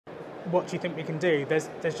what do you think we can do? There's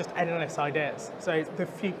just endless ideas. So the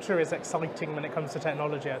future is exciting when it comes to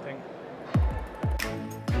technology, I think.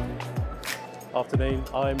 Afternoon,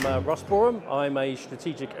 I'm Russ Boreham. I'm a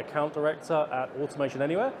Strategic Account Director at Automation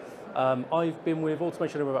Anywhere. I've been with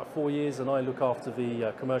Automation Anywhere about 4 years and I look after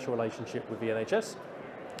the commercial relationship with the NHS.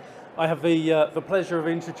 I have the pleasure of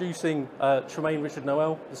introducing Tremaine-Richard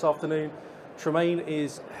Noel this afternoon. Tremaine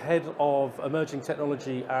is Head of Emerging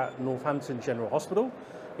Technology at Northampton General Hospital.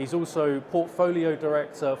 He's also Portfolio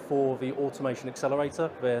Director for the Automation Accelerator,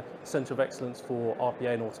 their Centre of Excellence for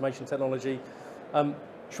RPA and Automation Technology.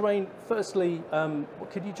 Tremaine, firstly,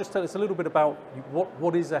 could you just tell us a little bit about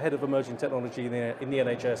what is a Head of Emerging Technology in the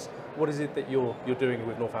NHS? What is it that you're doing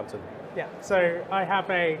with Northampton? Yeah, so I have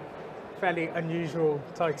a fairly unusual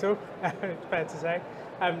title, fair to say.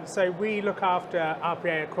 So we look after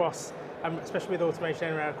RPA across, especially with Automation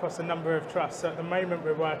Anywhere, across a number of trusts. So at the moment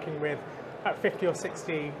we're working with about 50 or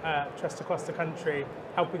 60 trusts across the country,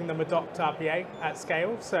 helping them adopt RPA at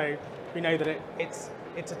scale. So we know that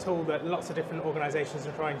it's a tool that lots of different organisations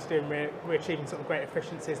are trying to do, and we're achieving sort of great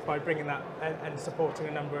efficiencies by bringing that and supporting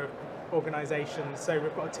a number of organisations. So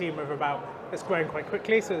we've got a team of it's growing quite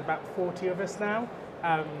quickly, so there's about 40 of us now,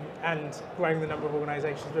 and growing the number of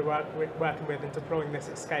organisations we're working with and deploying this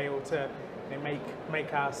at scale to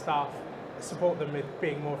make our staff, support them with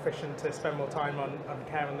being more efficient, to spend more time on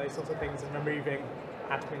care and those sorts of things, and removing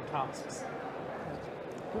admin tasks.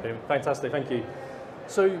 Fantastic, thank you.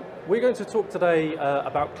 So we're going to talk today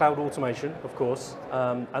about cloud automation, of course,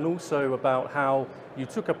 and also about how you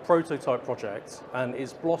took a prototype project and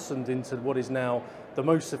it's blossomed into what is now the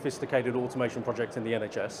most sophisticated automation project in the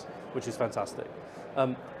NHS, which is fantastic.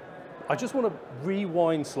 I just want to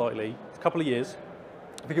rewind slightly, a couple of years.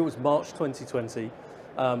 I think it was March 2020.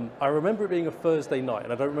 I remember it being a Thursday night,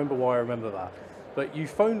 and I don't remember why I remember that, but you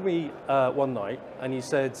phoned me one night and you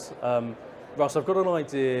said, Russ, I've got an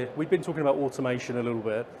idea. We've been talking about automation a little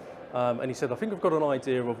bit, and he said, I think I've got an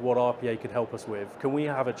idea of what RPA could help us with. Can we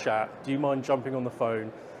have a chat? Do you mind jumping on the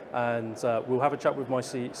phone? And we'll have a chat with my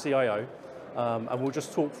CIO, and we'll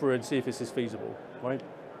just talk through and see if this is feasible, right?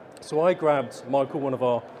 So I grabbed Michael, one of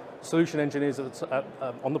our solution engineers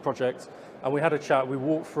on the project, and we had a chat. We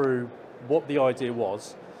walked through what the idea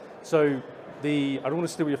was. So I don't want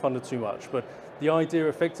to steal your thunder too much, but the idea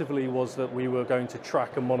effectively was that we were going to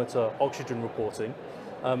track and monitor oxygen reporting.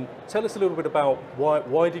 Tell us a little bit about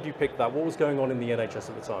why did you pick that? What was going on in the NHS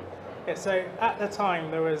at the time? Yeah, so at the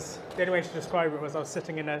time the only way to describe it was I was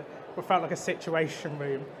sitting in what felt like a situation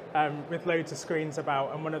room with loads of screens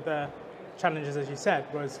about, and one of the challenges, as you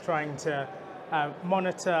said, was trying to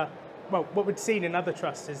monitor. Well, what we'd seen in other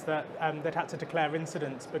trusts is that they'd had to declare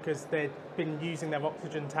incidents because they'd been using their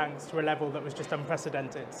oxygen tanks to a level that was just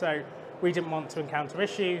unprecedented. So we didn't want to encounter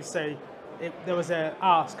issues, so there was an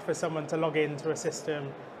ask for someone to log into a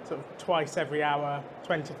system sort of twice every hour,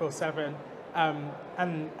 24/7,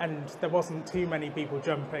 and there wasn't too many people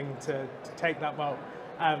jumping to take that role.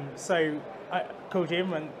 So I called you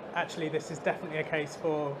and actually this is definitely a case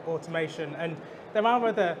for automation. And there are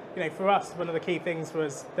other, for us, one of the key things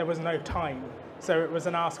was there was no time. So it was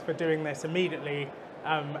an ask for doing this immediately,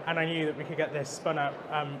 and I knew that we could get this spun up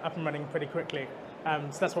and running pretty quickly.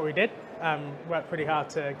 So that's what we did. Worked pretty hard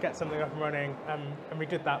to get something up and running, and we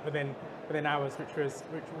did that within hours, which was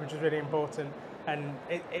really important. And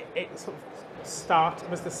it sort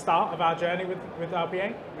of was the start of our journey with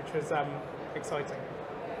RPA, which was exciting.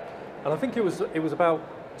 And I think it was about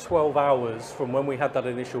 12 hours from when we had that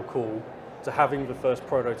initial call to having the first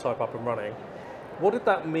prototype up and running. What did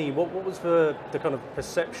that mean? What was the kind of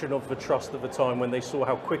perception of the trust at the time when they saw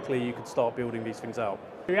how quickly you could start building these things out?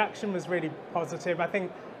 The reaction was really positive. I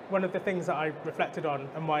think one of the things that I reflected on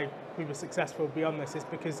and why we were successful beyond this is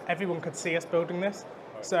because everyone could see us building this.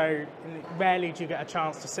 So rarely do you get a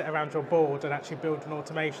chance to sit around your board and actually build an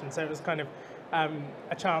automation. So it was kind of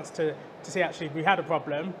a chance to see actually we had a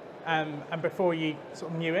problem, and before you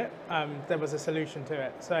sort of knew it, there was a solution to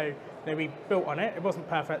it. So we built on it. It wasn't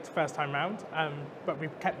perfect the first time round, but we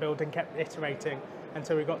kept building, kept iterating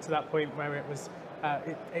until we got to that point where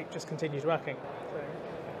it just continued working. So.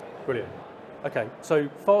 Brilliant. Okay, so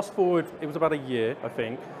fast forward, it was about a year, I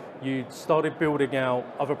think. You'd started building out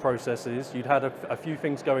other processes. You'd had a few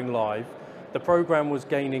things going live. The program was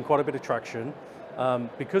gaining quite a bit of traction.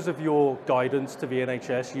 Because of your guidance to the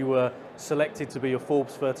NHS, you were selected to be a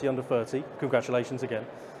Forbes 30 under 30. Congratulations again.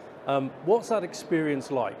 What's that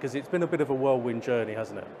experience like? Because it's been a bit of a whirlwind journey,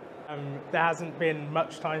 hasn't it? There hasn't been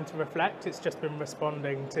much time to reflect. It's just been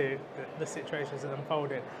responding to the situations that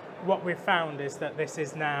unfolded. What we've found is that this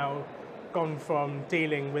is now gone from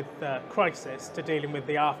dealing with the crisis to dealing with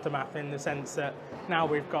the aftermath, in the sense that now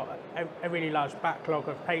we've got a really large backlog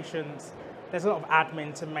of patients. There's a lot of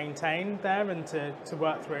admin to maintain there and to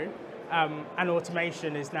work through. And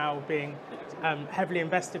automation is now being heavily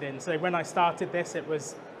invested in. So when I started this, it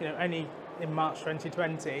was only in March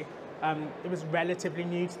 2020. It was relatively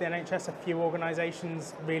new to the NHS, a few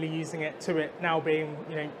organisations really using it, to it now being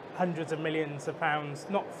hundreds of millions of pounds,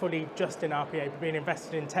 not fully just in RPA, but being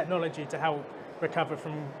invested in technology to help recover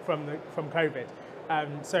from COVID.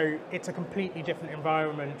 So it's a completely different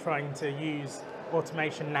environment trying to use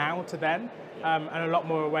automation now to then, and a lot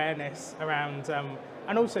more awareness around,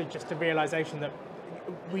 and also just a realisation that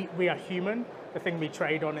we are human. The thing we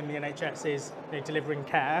trade on in the NHS is delivering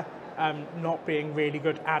care, not being really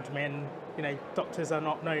good admin. Doctors are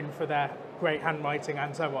not known for their great handwriting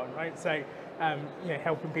and so on, right? So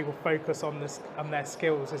helping people focus on their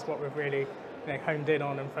skills is what we've really honed in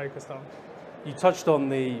on and focused on. You touched on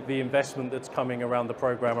the investment that's coming around the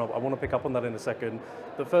program. I want to pick up on that in a second.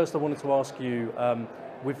 But first I wanted to ask you,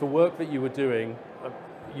 with the work that you were doing,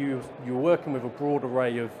 you were working with a broad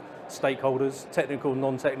array of stakeholders, technical,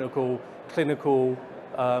 non-technical, clinical,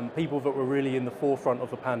 people that were really in the forefront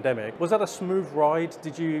of the pandemic. Was that a smooth ride?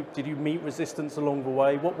 Did you meet resistance along the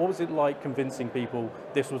way? What was it like convincing people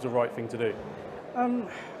this was the right thing to do?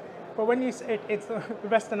 Well, when it's the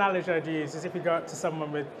best analogy I'd use is if you go up to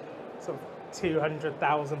someone with sort of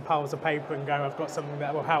 200,000 piles of paper and go, I've got something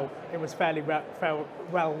that will help. It was fairly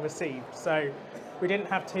well received. So we didn't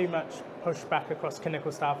have too much pushback across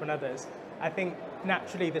clinical staff and others. I think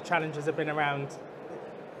naturally the challenges have been around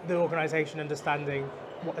the organisation understanding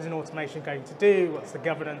what is an automation going to do, what's the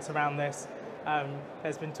governance around this.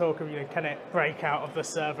 There's been talk of, can it break out of the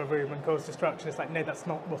server room and cause destruction? It's like, no, that's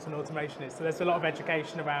not what an automation is. So there's a lot of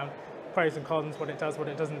education around pros and cons, what it does, what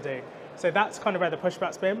it doesn't do. So that's kind of where the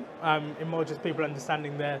pushback's been, in more just people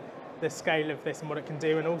understanding the scale of this and what it can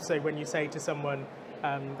do. And also when you say to someone,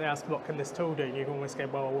 they ask, what can this tool do? You can always go,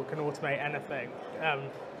 well, we can automate anything.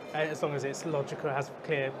 As long as it's logical, has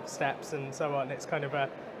clear steps and so on. It's kind of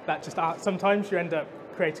sometimes you end up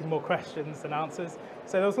creating more questions than answers.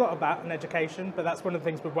 So there's a lot of that in education, but that's one of the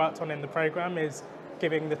things we've worked on in the programme, is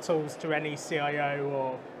giving the tools to any CIO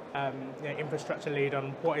or infrastructure lead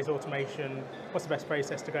on what is automation, what's the best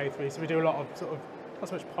process to go through. So we do a lot of sort of, not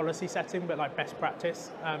so much policy setting, but like best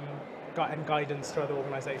practice and guidance to other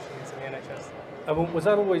organisations in the NHS. And was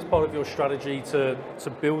that always part of your strategy to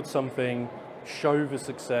build something, show the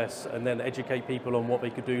success, and then educate people on what they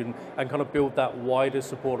could do and kind of build that wider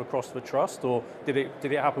support across the trust, or did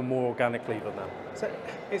it happen more organically than that? So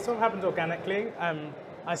it sort of happened organically.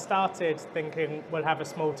 I started thinking we'll have a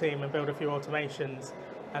small team and build a few automations,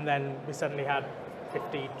 and then we suddenly had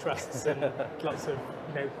 50 trusts and lots of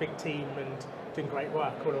big team and doing great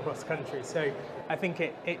work all across the country. So I think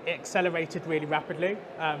it accelerated really rapidly.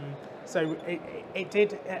 So it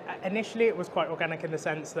did, initially it was quite organic in the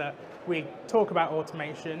sense that we talk about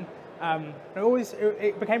automation,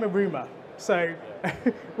 it became a rumour. So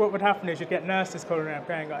what would happen is you'd get nurses calling up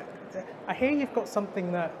going like, I hear you've got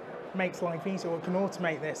something that makes life easier or can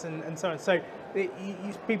automate this and so on. So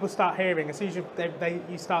people start hearing, as soon as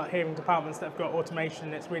you start hearing departments that have got automation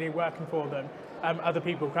and it's really working for them, other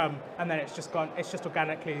people come, and then it's just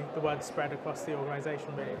organically, the word spread across the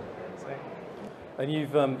organisation really. So. And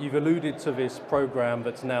you've alluded to this program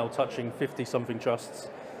that's now touching 50-something trusts,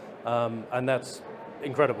 and that's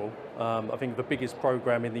incredible. I think the biggest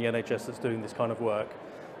program in the NHS that's doing this kind of work.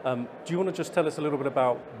 Do you want to just tell us a little bit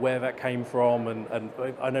about where that came from? And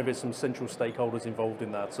I know there's some central stakeholders involved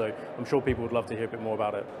in that, so I'm sure people would love to hear a bit more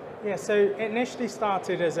about it. Yeah, so it initially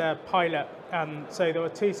started as a pilot. So there were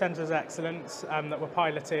 2 centres of excellence that were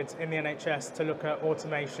piloted in the NHS to look at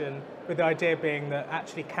automation, with the idea being that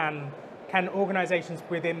actually can organisations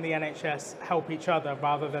within the NHS help each other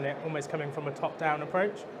rather than it almost coming from a top-down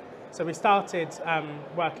approach. So we started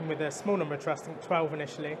working with a small number of trusts, I think 12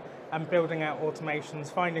 initially, and building out automations,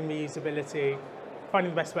 finding the usability,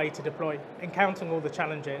 finding the best way to deploy, encountering all the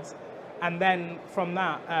challenges. And then from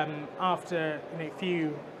that, after I think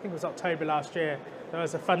it was October last year, there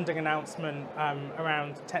was a funding announcement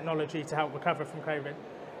around technology to help recover from COVID.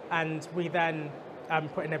 And we then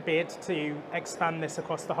put in a bid to expand this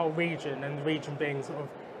across the whole region, and the region being sort of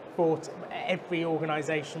bought every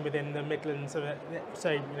organisation within the Midlands,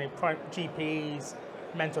 so GPs,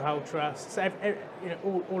 mental health trusts,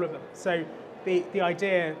 all of them. So the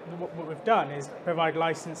idea, what we've done is provide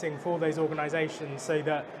licensing for those organisations, so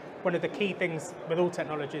that one of the key things with all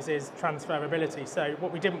technologies is transferability. So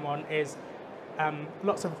what we didn't want is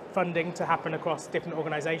lots of funding to happen across different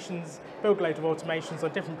organisations, build a load of automations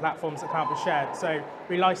on different platforms that can't be shared. So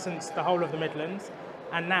we licensed the whole of the Midlands,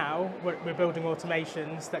 And now we're building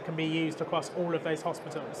automations that can be used across all of those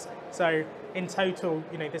hospitals. So in total,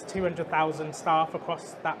 there's 200,000 staff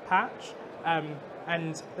across that patch.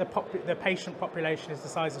 And the patient population is the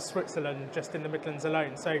size of Switzerland just in the Midlands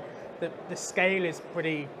alone. So the scale is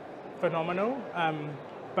pretty phenomenal,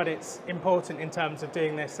 but it's important in terms of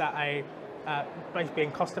doing this at both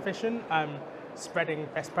being cost efficient, spreading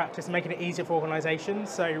best practice, making it easier for organisations.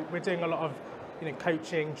 So we're doing a lot of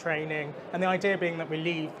coaching, training, and the idea being that we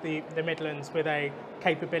leave the Midlands with a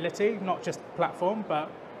capability, not just platform, but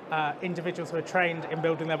individuals who are trained in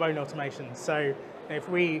building their own automations. So if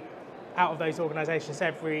we, out of those organisations,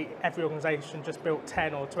 every organisation just built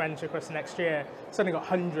 10 or 20 across the next year, suddenly got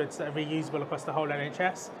hundreds that are reusable across the whole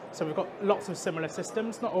NHS. So we've got lots of similar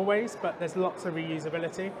systems, not always, but there's lots of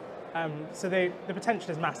reusability. So the potential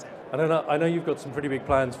is massive. And I know you've got some pretty big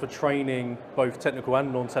plans for training both technical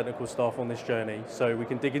and non-technical staff on this journey, so we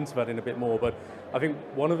can dig into that in a bit more. But I think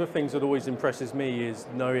one of the things that always impresses me is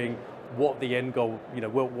knowing what the end goal,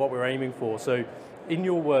 what we're aiming for. So in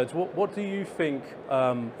your words, what do you think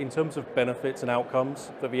in terms of benefits and outcomes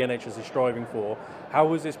that the NHS is striving for?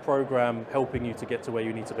 How is this program helping you to get to where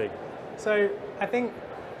you need to be? So I think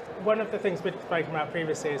one of the things we've spoken about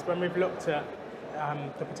previously is when we've looked at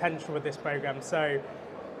the potential with this program. So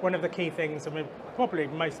one of the key things, and probably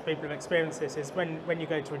most people have experienced this, is when you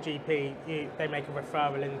go to a GP, they make a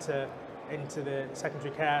referral into the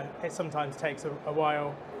secondary care. It sometimes takes a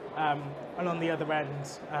while, and on the other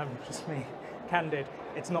end, just me, candid,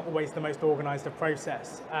 it's not always the most organised of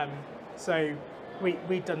process. So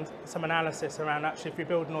we've done some analysis around actually if we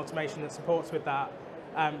build an automation that supports with that,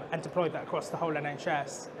 and deployed that across the whole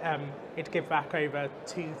NHS, it'd give back over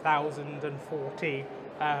 2,040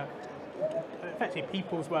 effectively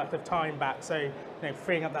people's worth of time back, so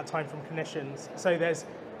freeing up that time from clinicians. So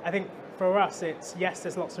I think for us,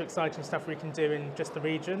 there's lots of exciting stuff we can do in just the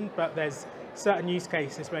region, but there's certain use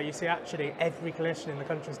cases where you see actually every clinician in the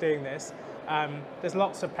country is doing this. There's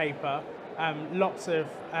lots of paper, lots of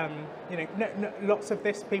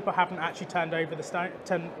this people haven't actually turned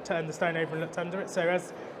the stone over and looked under it. So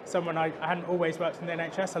as someone, I hadn't always worked in the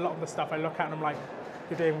NHS, a lot of the stuff I look at and I'm like,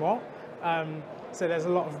 you're doing what? So there's a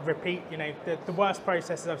lot of repeat. The worst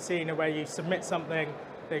processes I've seen are where you submit something,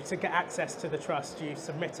 to get access to the trust, you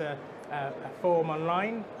submit a form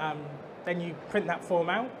online, then you print that form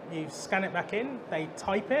out, you scan it back in, they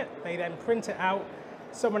type it, they then print it out,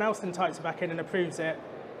 someone else then types it back in and approves it,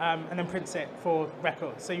 and then prints it for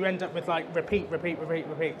records. So you end up with repeat.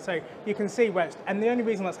 So you can see and the only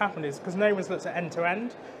reason that's happened is because no one's looked at end to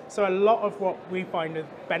end. So a lot of what we find as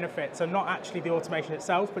benefits are not actually the automation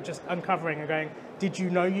itself, but just uncovering and going, did you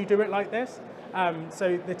know you do it like this?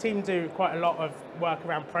 So the team do quite a lot of work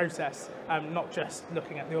around process, not just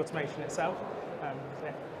looking at the automation itself.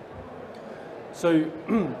 Yeah. So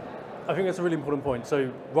I think that's a really important point.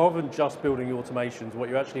 So rather than just building the automations, what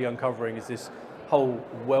you're actually uncovering is this whole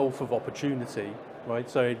wealth of opportunity, right?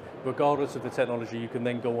 So regardless of the technology, you can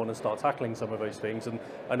then go on and start tackling some of those things. And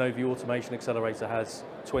I know the Automation Accelerator has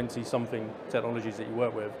 20-something technologies that you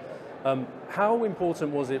work with. How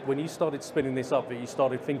important was it when you started spinning this up that you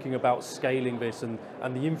started thinking about scaling this and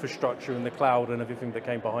the infrastructure and the cloud and everything that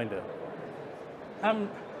came behind it?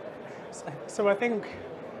 So I think,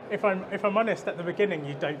 if I'm honest, at the beginning,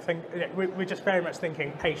 you don't think, we're just very much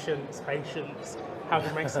thinking patients, how do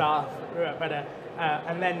we make staff better?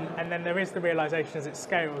 And then there is the realization as it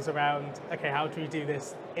scales around, okay, how do we do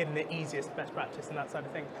this in the easiest best practice and that side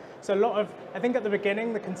of things. So I think at the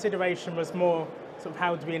beginning, the consideration was more sort of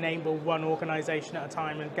how do we enable one organization at a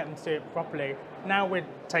time and get them to do it properly. Now we're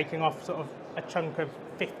taking off sort of a chunk of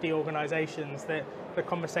 50 organizations. The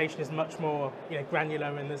conversation is much more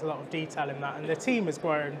granular, and there's a lot of detail in that, and the team has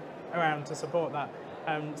grown around to support that.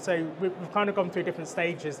 So we've kind of gone through different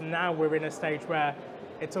stages, and now we're in a stage where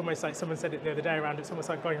it's almost like someone said it the other day around, it's almost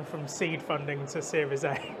like going from seed funding to Series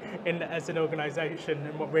A as an organisation.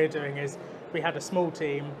 And what we're doing is we had a small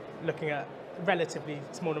team looking at a relatively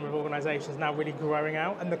small number of organisations, now really growing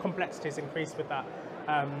out, and the complexity has increased with that.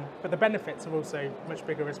 But the benefits are also much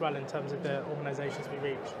bigger as well in terms of the organisations we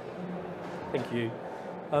reach. Thank you.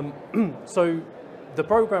 So the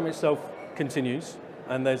program itself continues,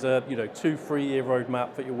 and there's a 2-3 year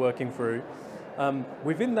roadmap that you're working through.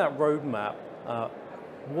 Within that roadmap,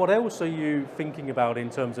 what else are you thinking about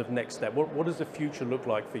in terms of next step? What does the future look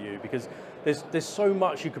like for you? Because there's so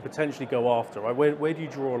much you could potentially go after, right? Where do you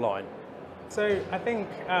draw a line? So I think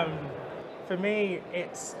for me,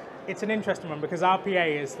 it's an interesting one, because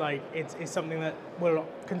RPA is something that will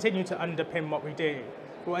continue to underpin what we do.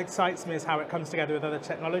 What excites me is how it comes together with other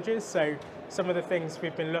technologies. So some of the things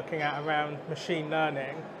we've been looking at around machine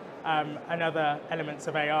learning, and other elements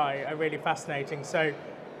of AI are really fascinating. So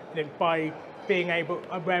by being able,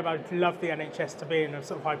 where I'd love the NHS to be in a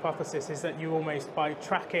sort of hypothesis is that you almost, by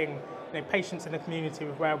tracking patients in the community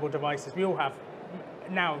with wearable devices, we all have,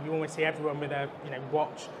 now you almost see everyone with a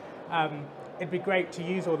watch. It'd be great to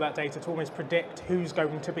use all that data to almost predict who's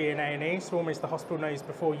going to be in A&E, so almost the hospital knows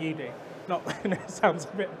before you do. Not, it sounds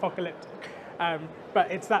a bit apocalyptic,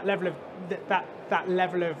 but it's that level of that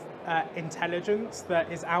level of intelligence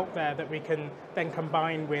that is out there that we can then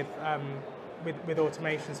combine with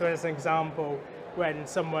automation. So as an example, when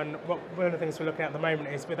one of the things we're looking at the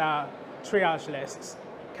moment is with our triage lists,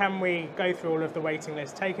 can we go through all of the waiting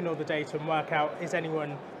lists, take in all the data and work out, is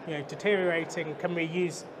anyone deteriorating? Can we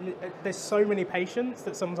use, there's so many patients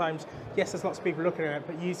that sometimes, yes, there's lots of people looking at it,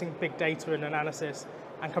 but using big data and analysis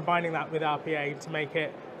and combining that with RPA to make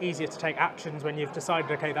it easier to take actions when you've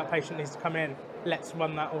decided, okay, that patient needs to come in, let's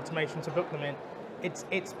run that automation to book them in. It's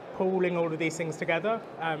pooling all of these things together.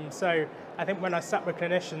 So I think when I sat with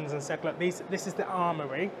clinicians and said, look, this is the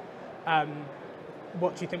armory,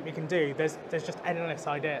 what do you think we can do? There's just endless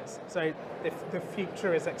ideas. So the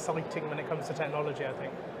future is exciting when it comes to technology, I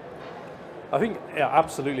think. Yeah,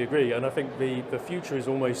 absolutely agree. And I think the future is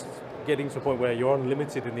almost getting to a point where you're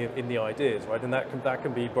unlimited in the ideas, right? And that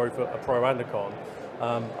can be both a pro and a con.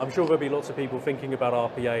 I'm sure there'll be lots of people thinking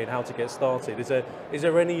about RPA and how to get started. Is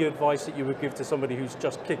there any advice that you would give to somebody who's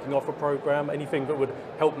just kicking off a program? Anything that would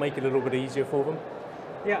help make it a little bit easier for them?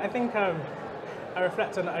 Yeah, I think I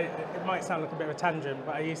reflect on it might sound like a bit of a tangent,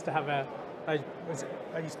 but I used to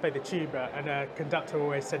play the tuba, and a conductor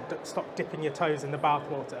always said, stop dipping your toes in the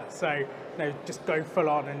bathwater. So just go full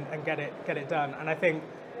on and get it done. And I think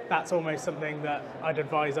that's almost something that I'd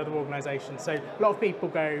advise other organisations. So a lot of people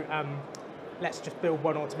go, let's just build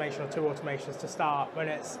one automation or two automations to start,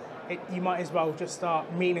 when you might as well just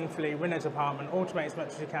start meaningfully within a department, automate as much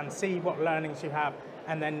as you can, see what learnings you have,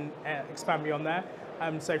 and then expand beyond there.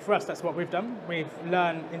 So for us, that's what we've done. We've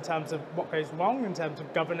learned in terms of what goes wrong, in terms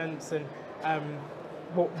of governance, and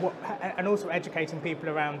and also educating people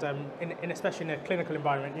around, especially in a clinical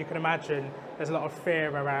environment. You can imagine there's a lot of fear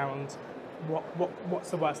around what's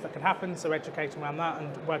the worst that could happen, so educating around that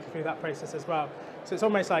and working through that process as well. So it's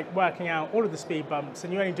almost like working out all of the speed bumps,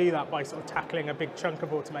 and you only do that by sort of tackling a big chunk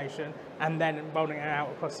of automation and then rolling it out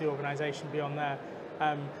across the organisation beyond there.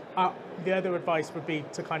 The other advice would be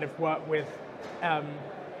to kind of work with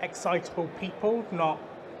excitable people, not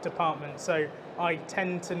departments. So I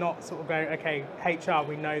tend to not sort of go, okay, HR,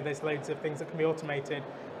 we know there's loads of things that can be automated,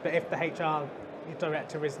 but if the HR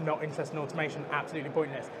director is not interested in automation, absolutely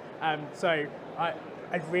pointless. So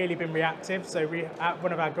I've really been reactive. So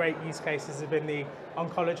one of our great use cases has been the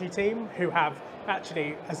oncology team, who have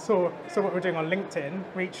actually saw what we're doing on LinkedIn,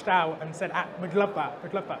 reached out and said, we'd love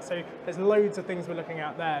that. So there's loads of things we're looking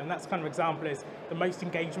at there, and that's kind of example is the most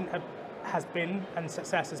engagement has been, and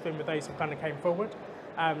success has been with those who kind of came forward.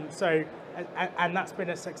 And that's been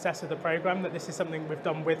a success of the program, that this is something we've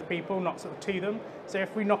done with people, not sort of to them. So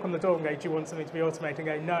if we knock on the door and go, do you want something to be automated, and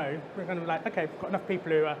go, no, we're kind of like, okay, we've got enough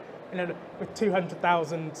people who are, with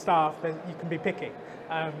 200,000 staff, you can be picky.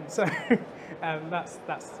 That's how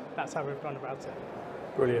we've gone about it.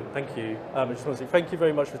 Brilliant, thank you. I just want to say thank you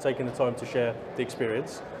very much for taking the time to share the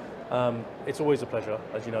experience. It's always a pleasure,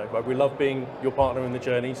 as you know. We love being your partner in the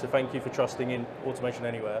journey, so thank you for trusting in Automation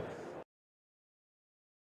Anywhere.